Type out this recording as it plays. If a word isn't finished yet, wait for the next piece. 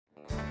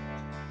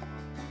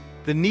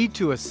The need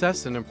to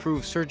assess and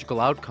improve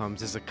surgical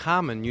outcomes is a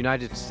common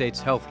United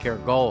States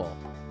healthcare goal.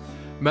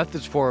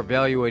 Methods for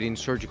evaluating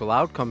surgical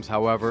outcomes,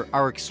 however,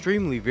 are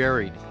extremely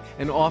varied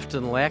and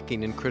often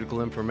lacking in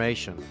critical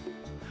information.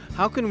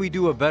 How can we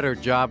do a better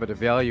job at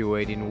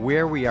evaluating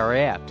where we are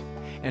at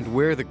and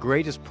where the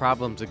greatest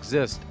problems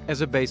exist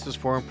as a basis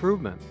for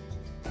improvement?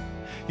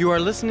 You are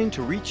listening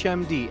to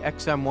ReachMD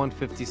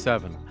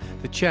XM157,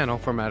 the channel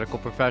for medical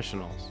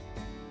professionals.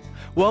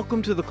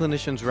 Welcome to the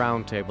Clinicians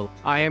Roundtable.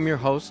 I am your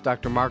host,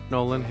 Dr. Mark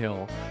Nolan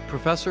Hill,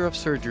 professor of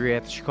surgery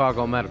at the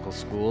Chicago Medical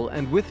School,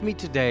 and with me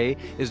today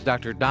is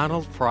Dr.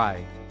 Donald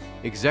Frey,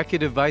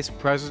 Executive Vice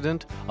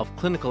President of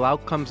Clinical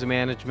Outcomes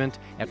Management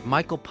at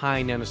Michael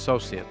Pine &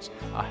 Associates,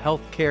 a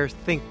healthcare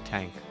think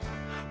tank.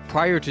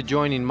 Prior to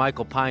joining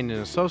Michael Pine &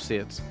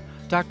 Associates,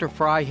 Dr.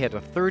 Frey had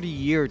a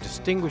 30-year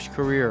distinguished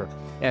career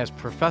as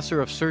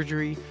Professor of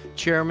Surgery,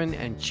 Chairman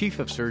and Chief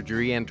of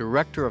Surgery, and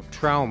Director of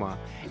Trauma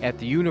at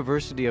the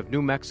University of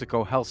New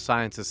Mexico Health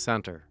Sciences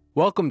Center.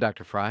 Welcome,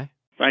 Dr. Frey.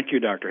 Thank you,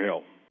 Dr.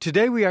 Hill.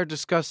 Today we are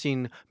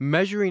discussing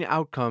measuring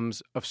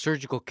outcomes of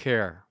surgical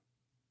care.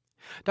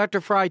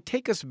 Dr. Frey,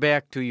 take us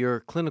back to your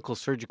clinical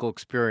surgical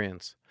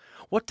experience.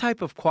 What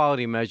type of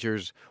quality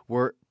measures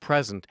were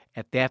present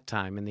at that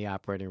time in the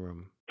operating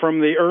room?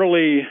 From the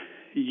early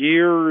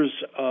years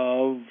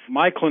of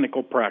my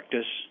clinical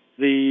practice,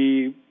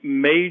 the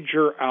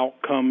major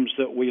outcomes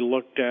that we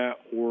looked at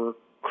were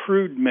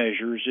crude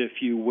measures,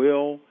 if you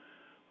will,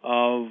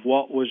 of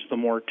what was the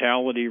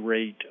mortality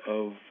rate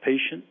of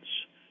patients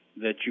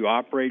that you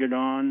operated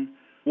on,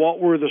 what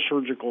were the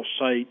surgical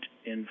site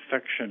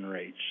infection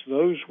rates.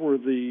 Those were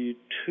the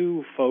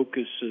two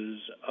focuses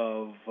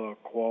of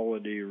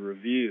quality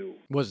review.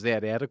 Was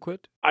that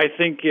adequate? I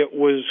think it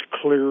was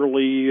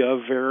clearly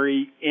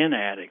very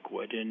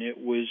inadequate, and it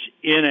was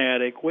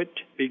inadequate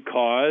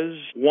because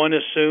one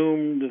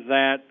assumed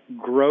that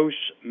gross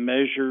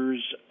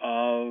measures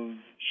of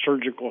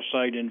surgical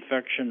site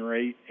infection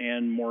rate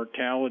and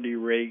mortality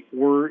rate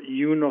were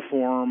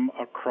uniform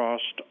across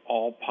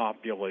all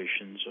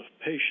populations of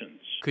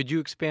patients. Could you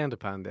expand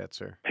upon that,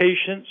 sir?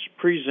 Patients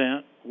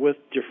present with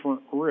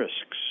different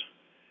risks.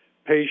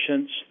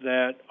 Patients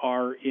that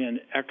are in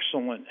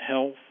excellent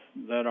health,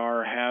 that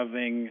are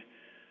having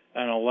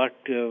an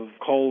elective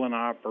colon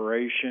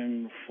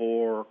operation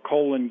for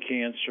colon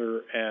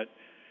cancer at,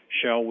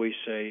 shall we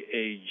say,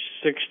 age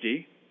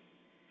 60,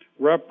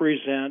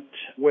 represent,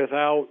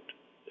 without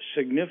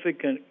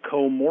significant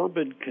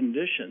comorbid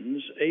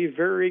conditions, a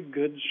very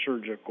good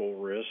surgical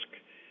risk,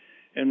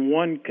 and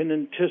one can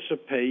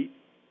anticipate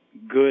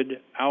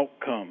good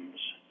outcomes.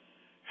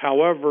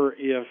 However,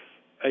 if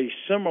a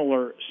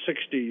similar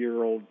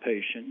 60-year-old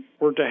patient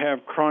were to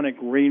have chronic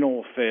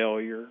renal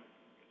failure,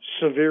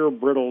 severe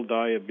brittle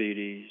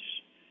diabetes,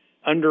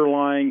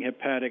 underlying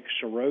hepatic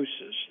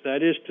cirrhosis,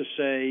 that is to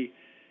say,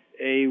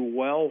 a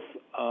wealth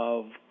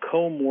of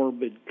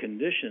comorbid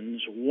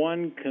conditions,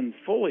 one can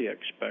fully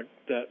expect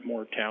that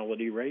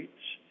mortality rates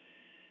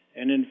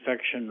and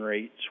infection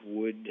rates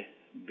would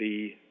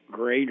be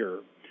greater.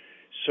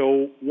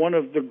 So one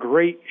of the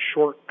great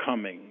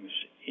shortcomings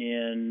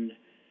in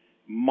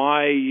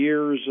my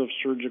years of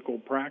surgical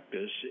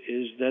practice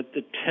is that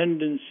the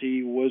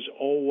tendency was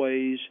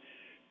always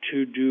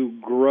to do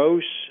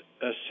gross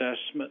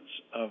assessments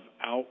of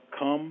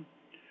outcome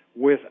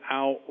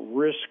without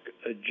risk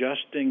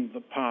adjusting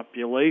the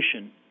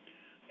population.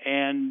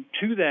 And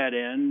to that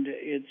end,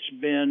 it's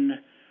been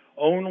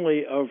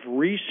only of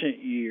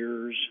recent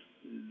years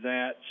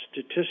that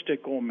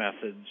statistical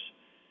methods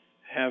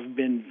have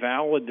been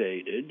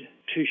validated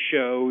to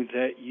show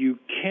that you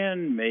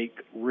can make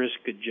risk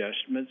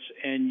adjustments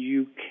and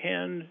you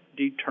can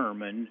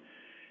determine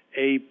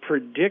a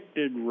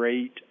predicted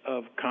rate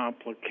of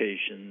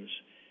complications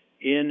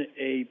in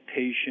a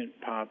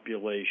patient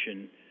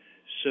population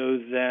so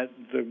that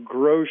the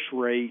gross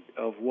rate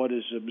of what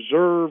is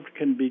observed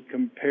can be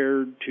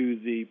compared to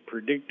the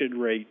predicted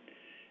rate,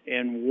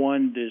 and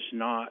one does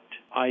not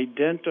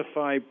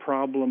identify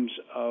problems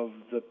of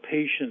the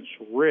patient's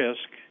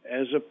risk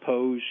as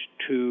opposed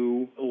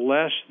to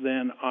less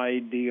than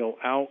ideal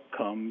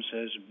outcomes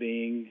as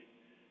being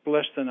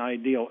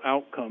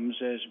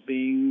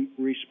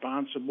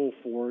responsible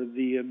for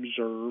the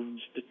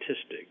observed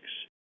statistics.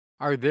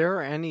 Are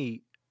there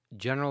any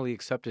generally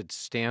accepted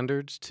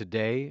standards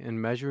today in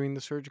measuring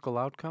the surgical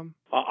outcome?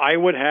 I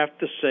would have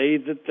to say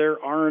that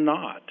there are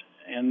not.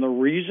 And the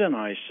reason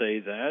I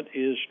say that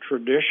is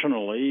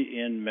traditionally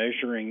in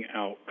measuring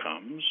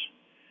outcomes,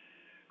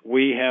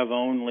 we have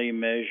only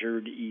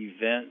measured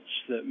events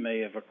that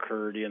may have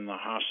occurred in the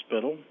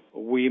hospital.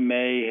 We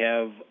may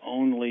have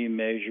only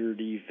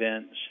measured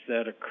events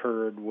that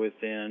occurred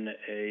within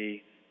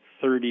a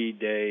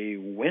 30-day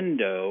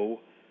window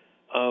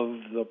of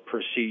the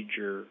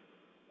procedure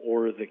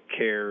or the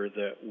care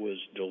that was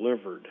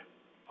delivered.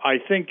 I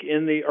think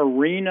in the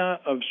arena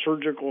of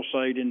surgical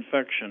site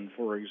infection,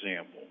 for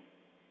example,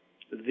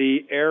 the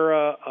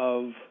era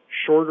of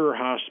shorter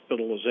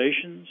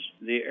hospitalizations,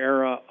 the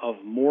era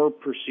of more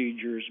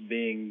procedures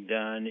being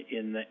done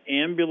in the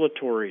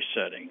ambulatory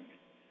setting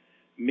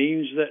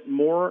means that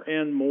more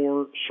and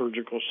more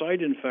surgical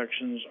site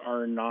infections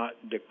are not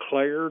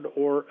declared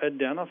or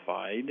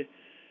identified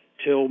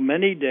till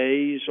many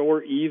days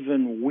or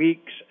even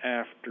weeks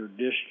after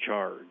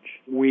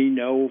discharge. We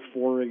know,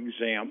 for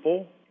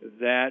example,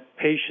 that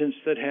patients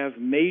that have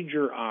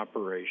major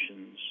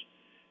operations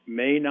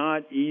may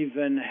not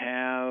even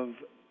have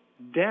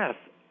death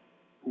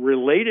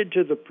related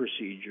to the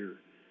procedure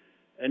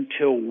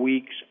until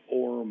weeks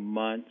or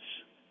months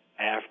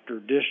after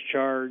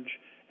discharge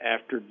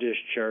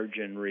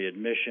and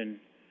readmission.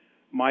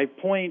 My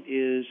point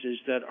is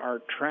that our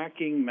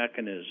tracking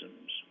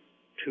mechanisms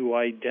to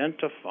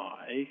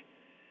identify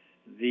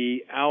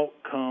the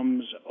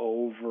outcomes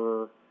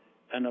over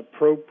an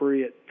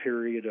appropriate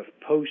period of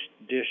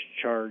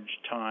post-discharge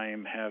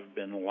time have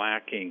been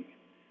lacking.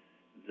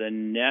 The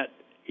net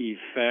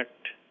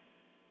effect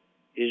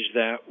is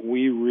that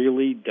we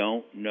really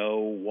don't know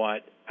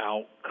what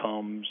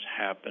outcomes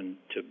happen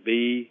to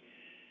be,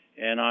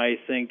 and I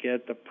think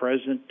at the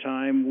present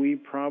time we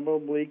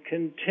probably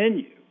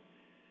continue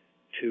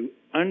to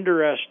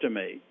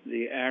underestimate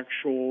the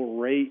actual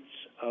rates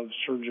of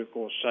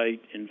surgical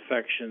site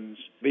infections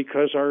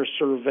because our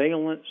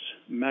surveillance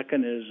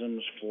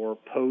mechanisms for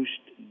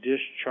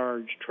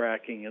post-discharge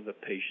tracking of the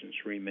patients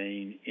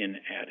remain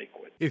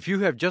inadequate. If you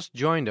have just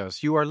joined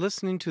us, you are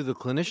listening to the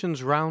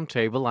Clinicians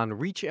Roundtable on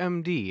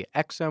ReachMD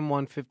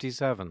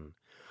XM157.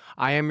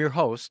 I am your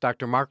host,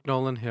 Dr. Mark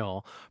Nolan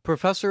Hill,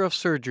 professor of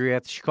surgery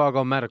at the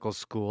Chicago Medical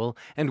School,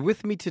 and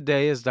with me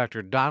today is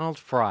Dr. Donald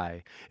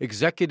Frey,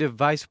 Executive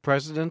Vice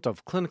President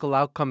of Clinical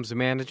Outcomes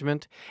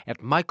Management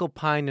at Michael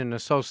Pine &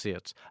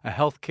 Associates, a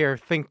healthcare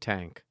think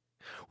tank.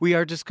 We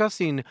are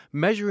discussing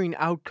measuring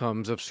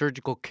outcomes of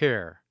surgical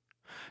care.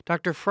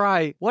 Dr.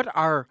 Frey, what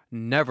are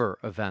never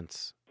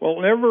events? Well,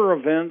 never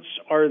events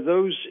are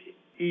those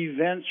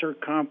events or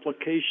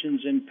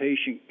complications in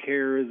patient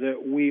care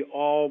that we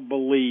all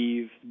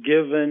believe,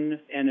 given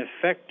an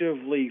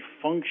effectively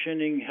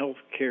functioning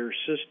healthcare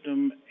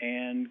system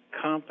and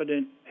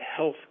competent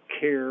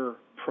healthcare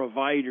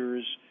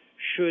providers,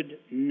 should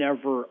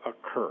never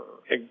occur.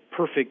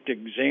 Perfect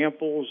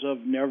examples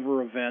of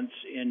never events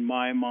in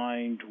my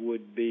mind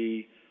would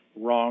be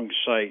wrong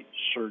site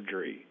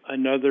surgery.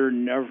 Another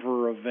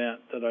never event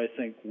that I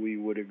think we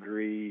would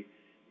agree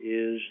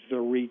is the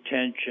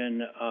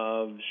retention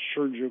of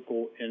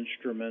surgical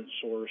instruments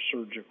or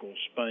surgical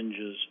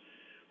sponges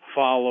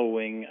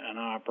following an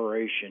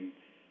operation.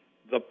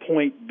 The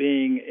point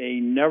being,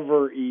 a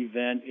never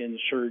event in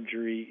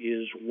surgery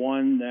is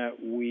one that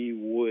we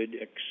would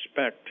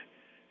expect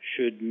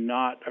should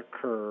not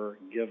occur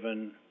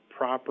given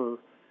proper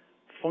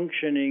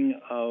functioning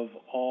of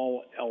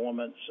all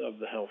elements of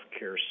the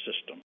healthcare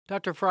system.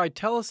 Dr. Frey,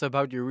 tell us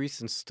about your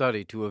recent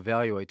study to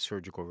evaluate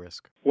surgical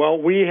risk. Well,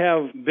 we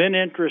have been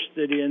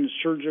interested in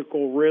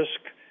surgical risk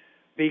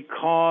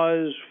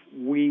because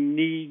we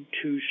need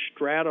to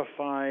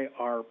stratify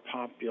our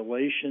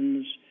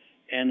populations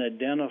and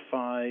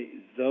identify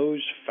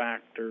those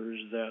factors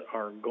that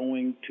are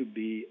going to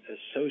be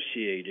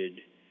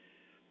associated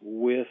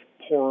with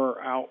poorer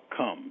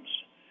outcomes.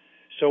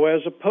 So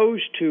as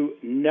opposed to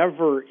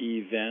never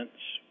events,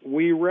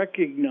 we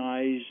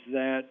recognize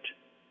that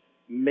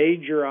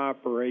major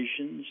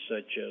operations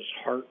such as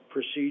heart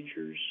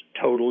procedures,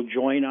 total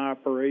joint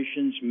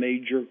operations,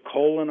 major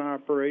colon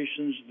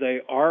operations,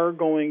 they are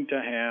going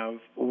to have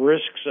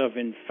risks of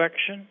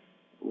infection,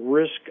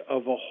 risk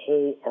of a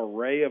whole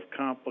array of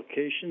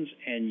complications,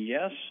 and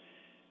yes,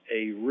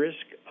 a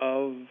risk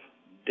of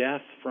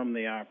death from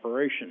the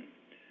operation.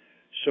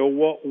 So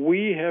what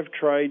we have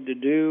tried to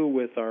do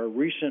with our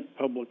recent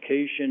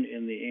publication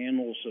in the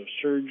Annals of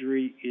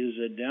Surgery is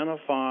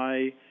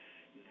identify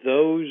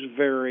those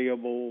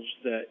variables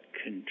that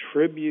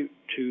contribute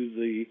to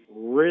the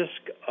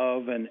risk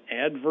of an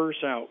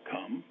adverse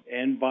outcome,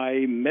 and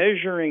by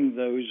measuring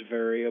those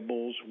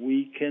variables,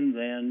 we can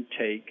then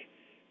take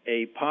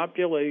a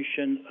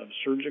population of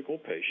surgical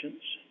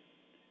patients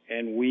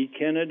and we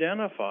can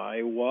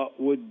identify what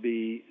would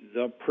be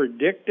the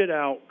predicted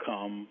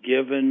outcome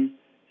given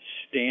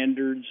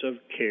standards of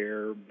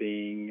care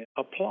being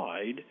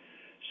applied,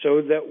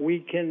 so that we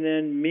can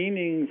then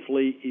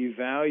meaningfully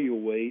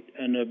evaluate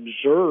an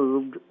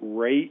observed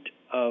rate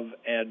of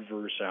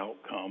adverse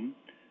outcome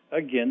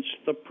against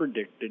the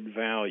predicted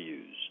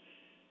values.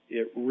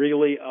 It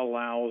really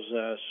allows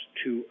us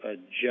to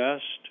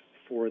adjust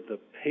for the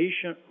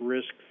patient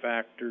risk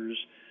factors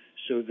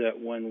so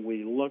that when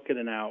we look at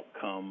an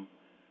outcome,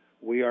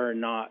 we are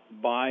not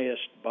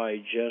biased by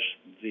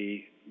just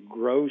the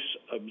gross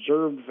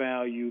observed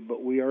value,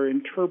 but we are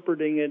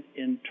interpreting it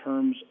in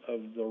terms of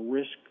the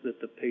risk that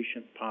the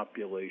patient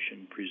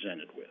population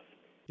presented with.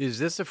 Is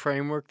this a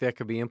framework that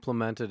could be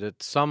implemented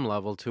at some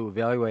level to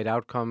evaluate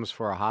outcomes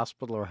for a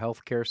hospital or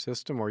healthcare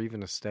system or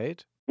even a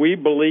state? We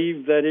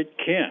believe that it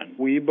can.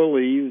 We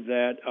believe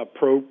that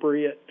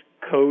appropriate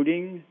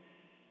coding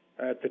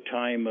at the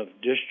time of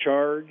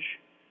discharge,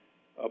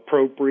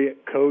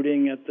 appropriate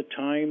coding at the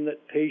time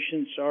that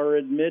patients are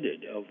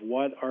admitted of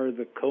what are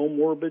the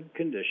comorbid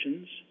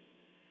conditions,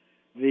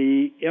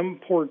 The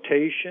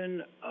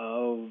importation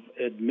of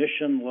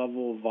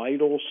admission-level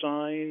vital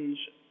signs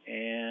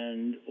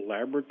and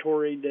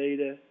laboratory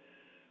data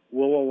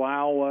will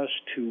allow us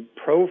to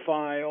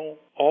profile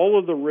all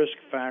of the risk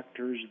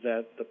factors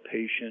that the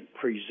patient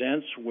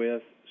presents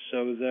with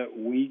so that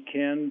we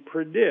can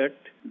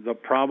predict the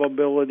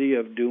probability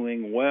of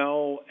doing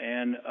well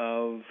and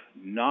of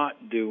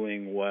not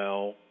doing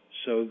well,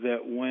 so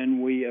that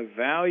when we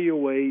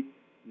evaluate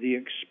the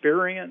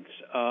experience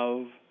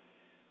of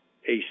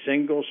a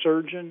single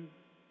surgeon,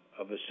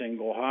 of a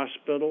single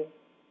hospital,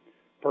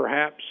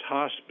 perhaps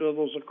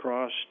hospitals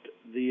across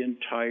the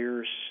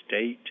entire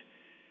state,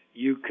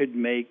 you could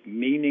make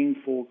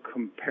meaningful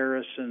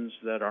comparisons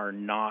that are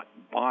not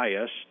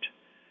biased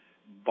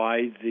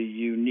by the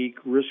unique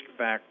risk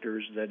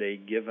factors that a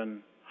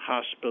given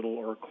hospital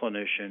or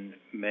clinician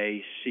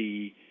may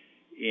see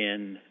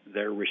in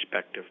their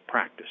respective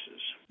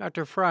practices.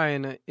 Dr. Fry,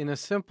 in a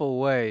simple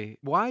way,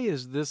 why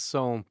is this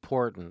so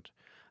important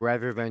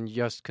rather than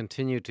just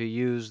continue to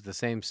use the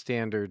same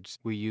standards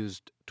we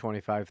used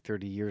 25,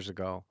 30 years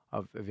ago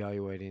of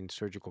evaluating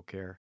surgical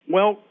care?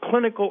 Well,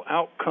 clinical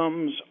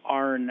outcomes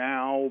are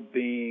now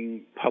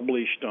being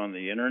published on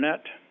the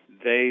internet.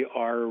 They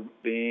are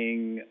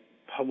being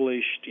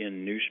published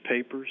in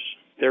newspapers.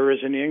 There is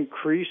an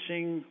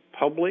increasing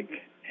public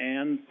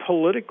and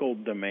political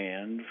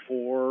demand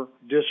for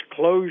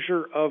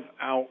disclosure of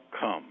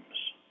outcomes.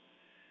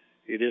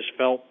 It is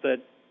felt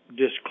that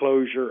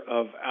disclosure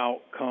of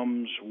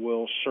outcomes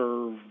will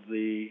serve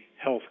the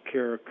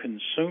healthcare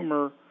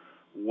consumer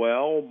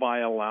well by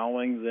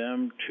allowing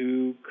them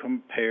to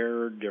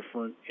compare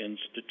different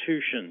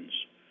institutions.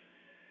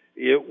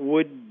 It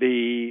would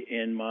be,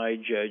 in my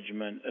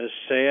judgment, a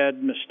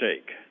sad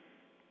mistake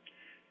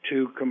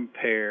to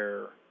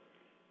compare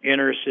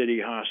inner city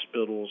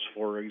hospitals,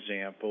 for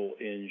example,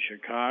 in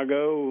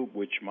Chicago,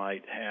 which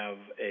might have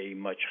a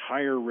much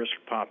higher risk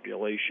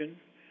population,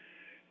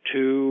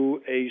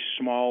 to a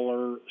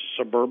smaller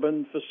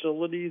suburban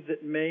facility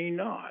that may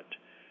not.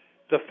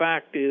 The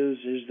fact is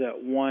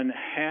that one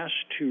has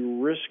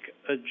to risk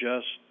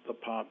adjust the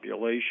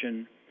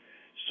population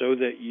so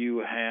that you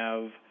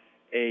have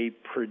a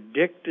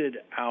predicted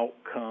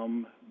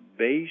outcome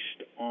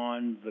based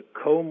on the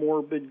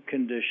comorbid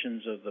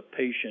conditions of the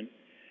patient,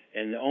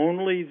 and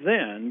only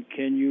then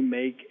can you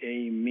make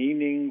a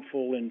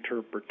meaningful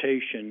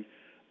interpretation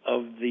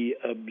of the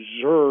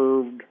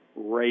observed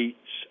rates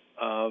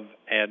of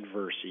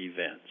adverse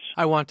events.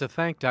 I want to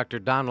thank Dr.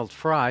 Donald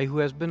Fry, who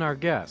has been our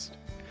guest.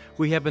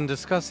 We have been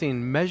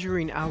discussing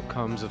measuring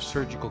outcomes of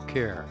surgical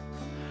care.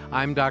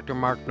 I'm Dr.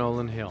 Mark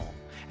Nolan Hill,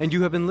 and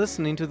you have been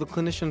listening to the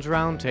Clinicians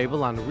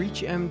Roundtable on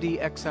ReachMD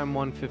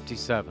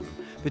XM157,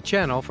 the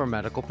channel for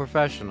medical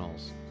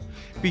professionals.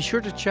 Be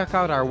sure to check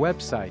out our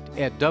website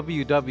at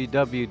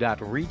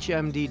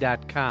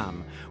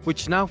www.reachmd.com,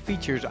 which now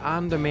features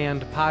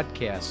on-demand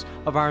podcasts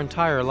of our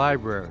entire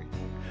library.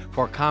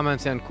 For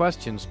comments and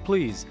questions,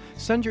 please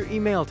send your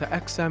email to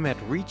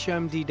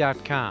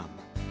xm@reachmd.com.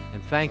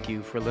 And thank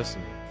you for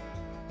listening.